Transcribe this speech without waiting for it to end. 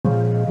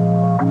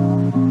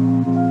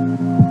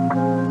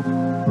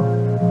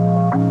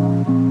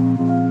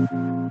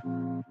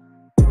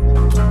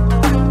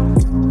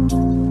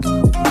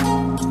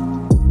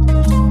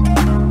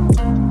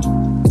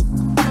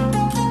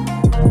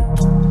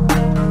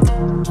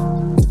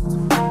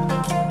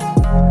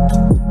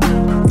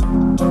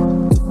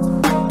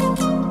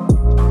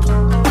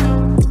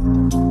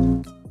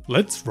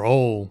Let's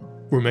roll!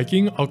 We're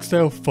making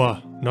oxtail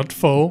pho, not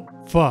pho,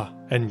 pho.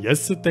 And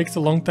yes, it takes a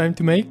long time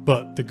to make,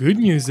 but the good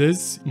news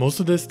is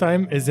most of this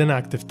time is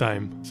inactive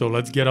time. So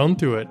let's get on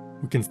to it.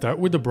 We can start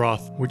with the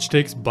broth, which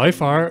takes by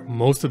far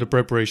most of the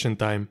preparation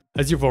time.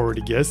 As you've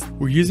already guessed,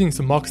 we're using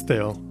some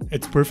oxtail.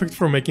 It's perfect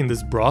for making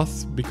this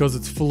broth because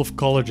it's full of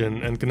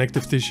collagen and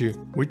connective tissue,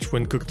 which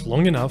when cooked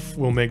long enough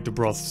will make the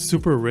broth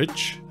super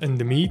rich and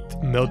the meat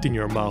melt in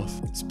your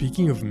mouth.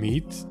 Speaking of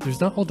meat,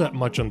 there's not all that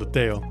much on the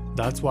tail.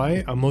 That's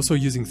why I'm also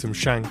using some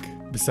shank.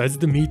 Besides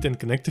the meat and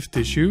connective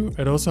tissue,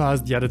 it also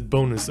has the added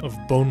bonus of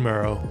bone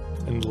marrow.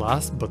 And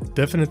last but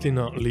definitely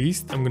not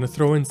least, I'm gonna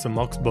throw in some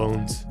ox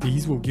bones.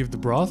 These will give the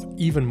broth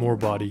even more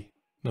body.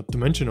 Not to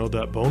mention all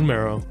that bone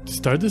marrow. To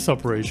start this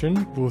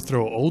operation, we'll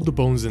throw all the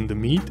bones and the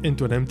meat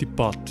into an empty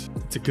pot.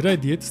 It's a good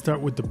idea to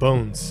start with the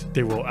bones.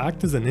 They will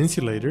act as an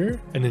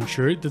insulator and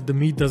ensure that the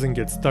meat doesn't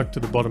get stuck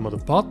to the bottom of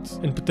the pot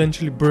and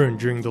potentially burn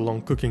during the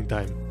long cooking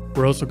time.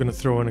 We're also gonna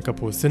throw in a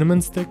couple of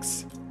cinnamon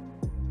sticks,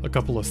 a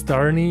couple of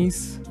star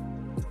anise,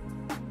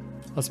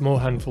 a small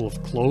handful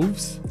of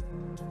cloves,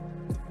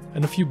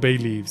 and a few bay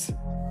leaves.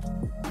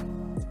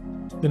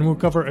 Then we'll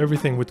cover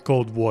everything with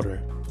cold water,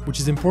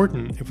 which is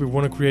important if we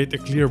want to create a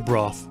clear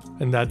broth,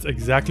 and that's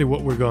exactly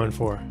what we're going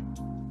for.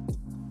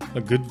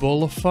 A good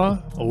bowl of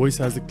pho always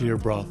has a clear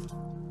broth.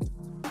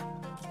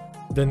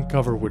 Then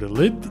cover with a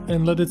lid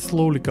and let it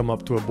slowly come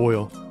up to a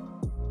boil.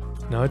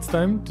 Now it's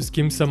time to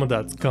skim some of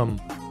that scum.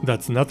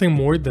 That's nothing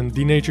more than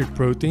denatured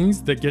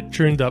proteins that get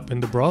churned up in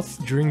the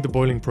broth during the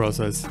boiling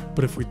process.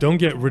 But if we don't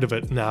get rid of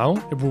it now,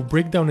 it will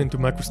break down into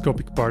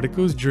microscopic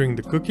particles during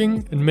the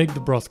cooking and make the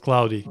broth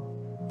cloudy.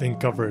 Then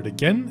cover it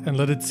again and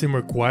let it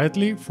simmer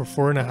quietly for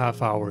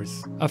 4.5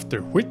 hours.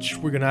 After which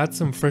we're gonna add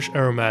some fresh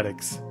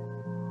aromatics.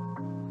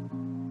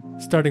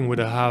 Starting with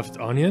a halved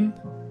onion,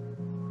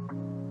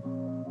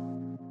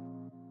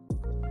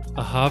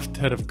 a halved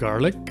head of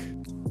garlic,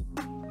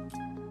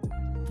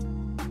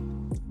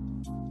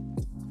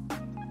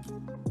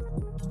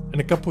 and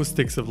a couple of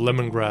sticks of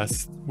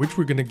lemongrass, which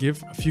we're gonna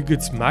give a few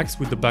good smacks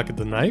with the back of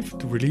the knife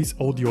to release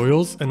all the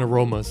oils and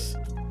aromas.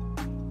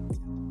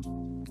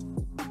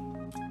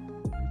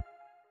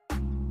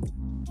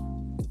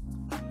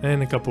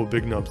 And a couple of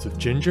big knobs of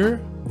ginger,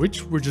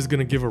 which we're just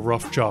gonna give a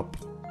rough chop.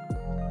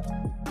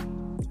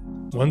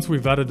 Once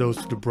we've added those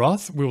to the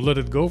broth, we'll let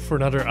it go for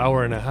another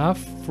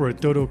 1.5 hours for a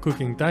total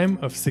cooking time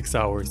of 6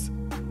 hours.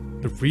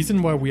 The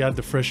reason why we add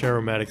the fresh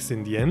aromatics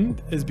in the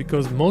end is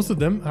because most of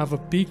them have a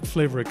peak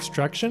flavor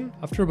extraction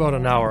after about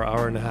an hour,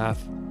 1.5 hours.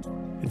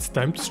 It's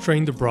time to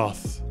strain the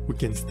broth. We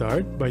can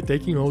start by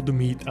taking all the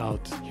meat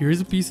out.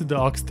 Here's a piece of the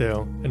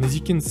oxtail, and as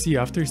you can see,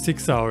 after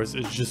 6 hours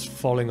it's just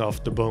falling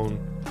off the bone.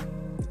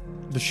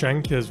 The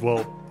shank has,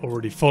 well,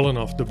 already fallen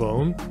off the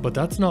bone, but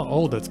that's not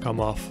all that's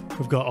come off.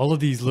 We've got all of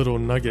these little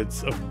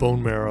nuggets of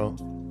bone marrow.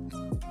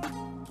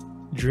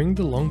 During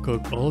the long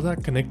cook, all of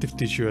that connective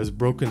tissue has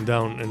broken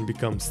down and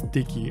become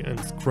sticky and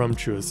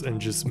scrumptious and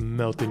just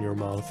melt in your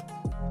mouth.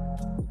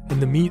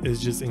 And the meat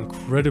is just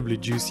incredibly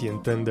juicy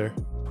and tender.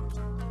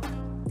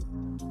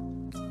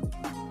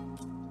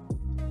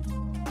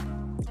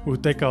 We'll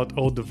take out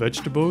all the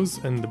vegetables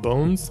and the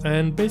bones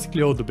and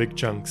basically all the big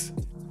chunks.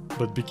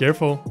 But be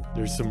careful,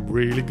 there's some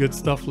really good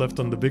stuff left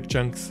on the big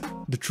chunks.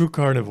 The true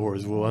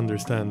carnivores will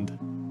understand.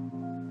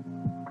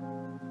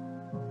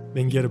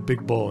 Then get a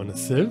big bowl and a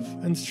sieve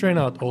and strain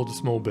out all the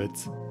small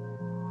bits.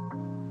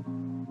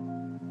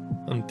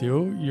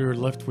 Until you're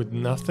left with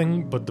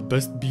nothing but the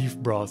best beef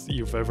broth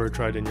you've ever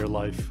tried in your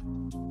life.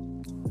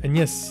 And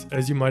yes,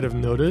 as you might have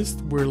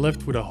noticed, we're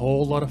left with a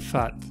whole lot of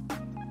fat.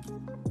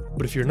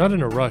 But if you're not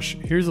in a rush,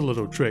 here's a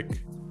little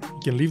trick. You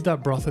can leave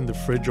that broth in the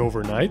fridge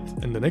overnight,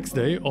 and the next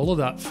day all of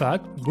that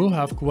fat will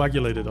have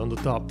coagulated on the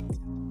top.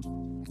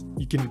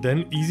 You can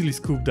then easily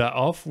scoop that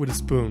off with a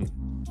spoon.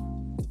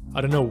 I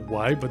don't know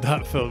why, but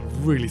that felt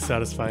really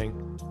satisfying.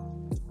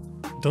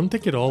 Don't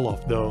take it all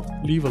off though,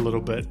 leave a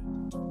little bit.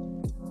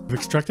 We've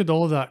extracted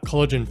all of that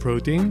collagen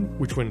protein,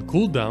 which when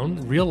cooled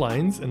down,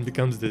 realigns and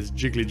becomes this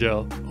jiggly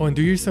gel. Oh, and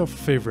do yourself a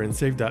favor and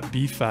save that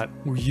beef fat.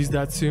 We'll use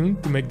that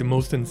soon to make the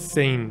most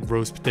insane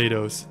roast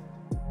potatoes.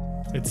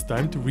 It's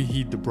time to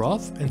reheat the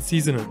broth and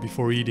season it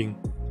before eating.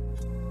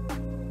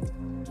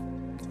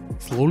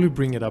 Slowly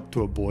bring it up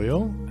to a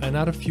boil and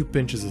add a few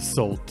pinches of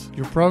salt.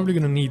 You're probably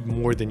gonna need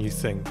more than you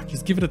think.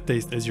 Just give it a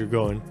taste as you're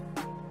going.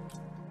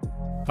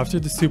 After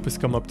the soup has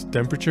come up to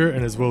temperature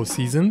and is well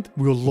seasoned,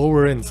 we'll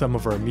lower in some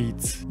of our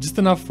meats, just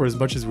enough for as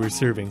much as we're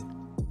serving.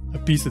 A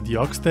piece of the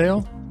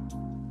oxtail,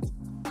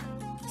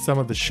 some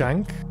of the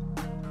shank,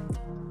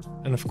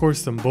 and of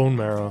course some bone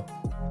marrow.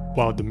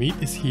 While the meat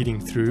is heating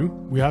through,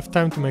 we have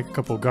time to make a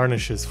couple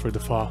garnishes for the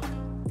pho.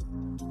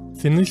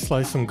 Thinly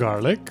slice some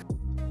garlic,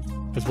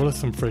 as well as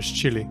some fresh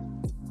chili.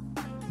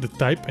 The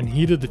type and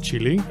heat of the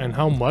chili and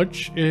how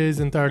much is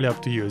entirely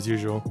up to you as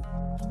usual.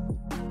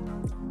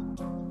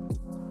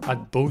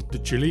 Add both the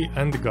chili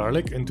and the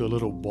garlic into a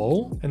little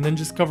bowl and then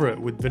just cover it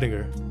with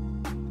vinegar.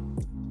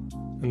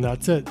 And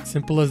that's it,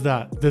 simple as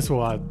that. This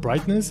will add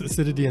brightness,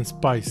 acidity and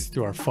spice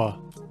to our pho.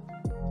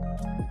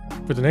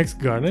 For the next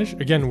garnish,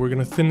 again, we're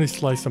gonna thinly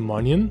slice some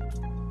onion.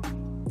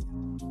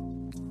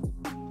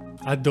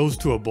 Add those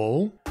to a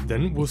bowl,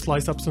 then we'll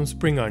slice up some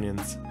spring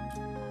onions.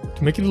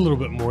 To make it a little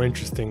bit more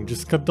interesting,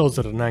 just cut those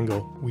at an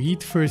angle. We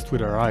eat first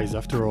with our eyes,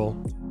 after all.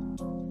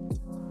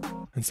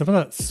 And some of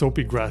that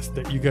soapy grass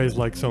that you guys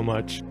like so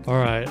much.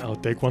 Alright, I'll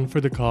take one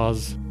for the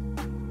cause.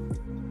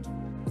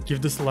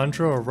 Give the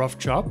cilantro a rough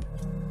chop,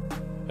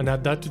 and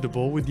add that to the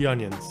bowl with the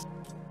onions.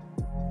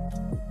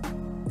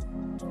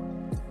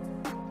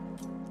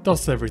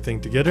 Toss everything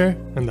together,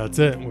 and that's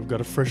it. We've got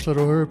a fresh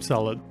little herb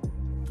salad.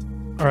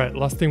 Alright,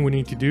 last thing we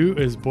need to do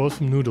is boil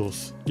some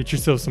noodles. Get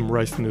yourself some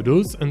rice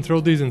noodles and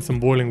throw these in some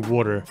boiling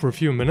water for a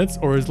few minutes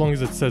or as long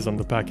as it says on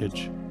the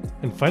package.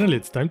 And finally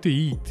it's time to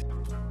eat.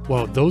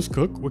 While those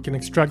cook, we can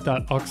extract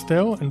that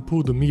oxtail and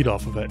pull the meat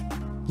off of it.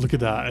 Look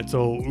at that, it's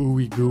all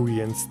ooey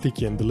gooey and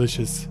sticky and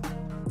delicious.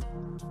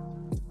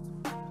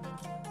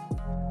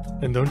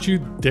 And don't you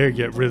dare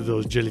get rid of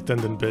those jelly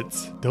tendon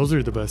bits, those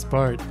are the best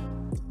part.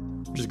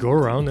 Just go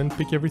around and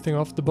pick everything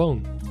off the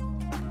bone.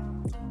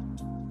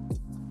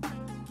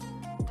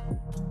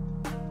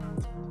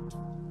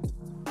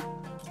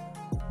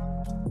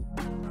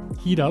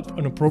 Heat up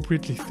an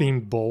appropriately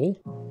themed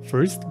bowl.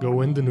 First,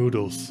 go in the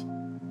noodles.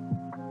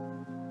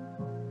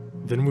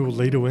 Then we will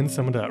ladle in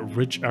some of that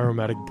rich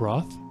aromatic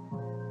broth.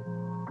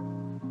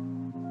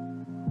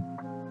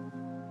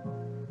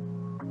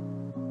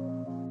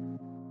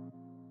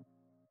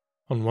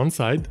 On one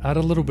side, add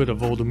a little bit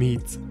of all the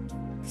meats.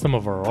 Some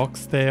of our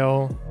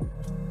oxtail,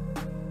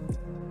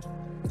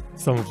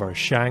 some of our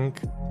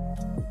shank,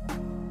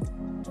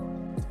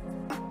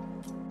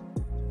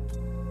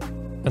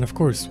 and of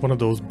course one of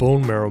those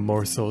bone marrow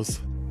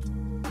morsels.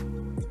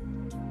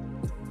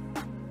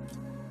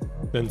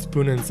 Then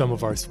spoon in some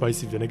of our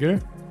spicy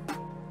vinegar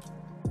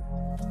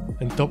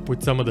and top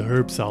with some of the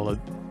herb salad.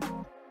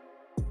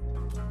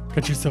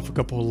 Cut yourself a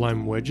couple of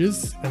lime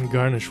wedges and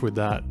garnish with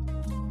that.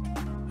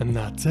 And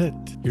that's it.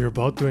 You're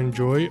about to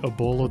enjoy a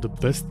bowl of the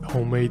best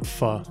homemade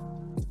pho.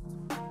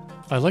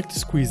 I like to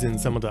squeeze in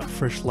some of that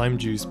fresh lime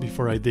juice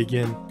before I dig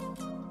in.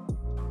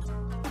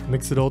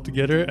 Mix it all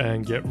together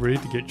and get ready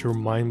to get your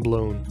mind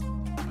blown.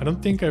 I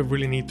don't think I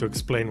really need to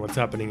explain what's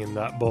happening in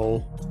that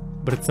bowl,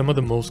 but it's some of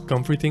the most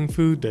comforting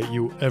food that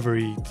you ever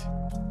eat.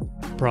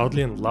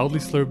 Proudly and loudly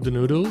slurp the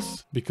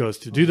noodles, because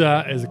to do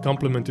that is a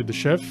compliment to the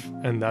chef,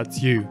 and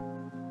that's you.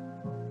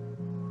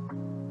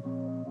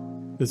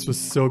 This was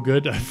so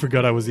good, I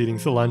forgot I was eating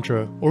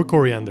cilantro, or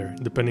coriander,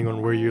 depending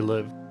on where you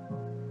live.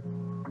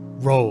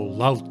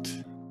 Roll out!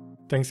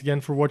 Thanks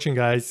again for watching,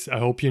 guys. I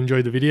hope you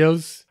enjoyed the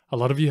videos. A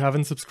lot of you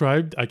haven't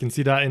subscribed, I can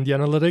see that in the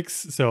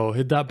analytics, so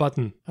hit that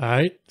button.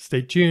 Alright,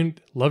 stay tuned.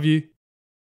 Love you.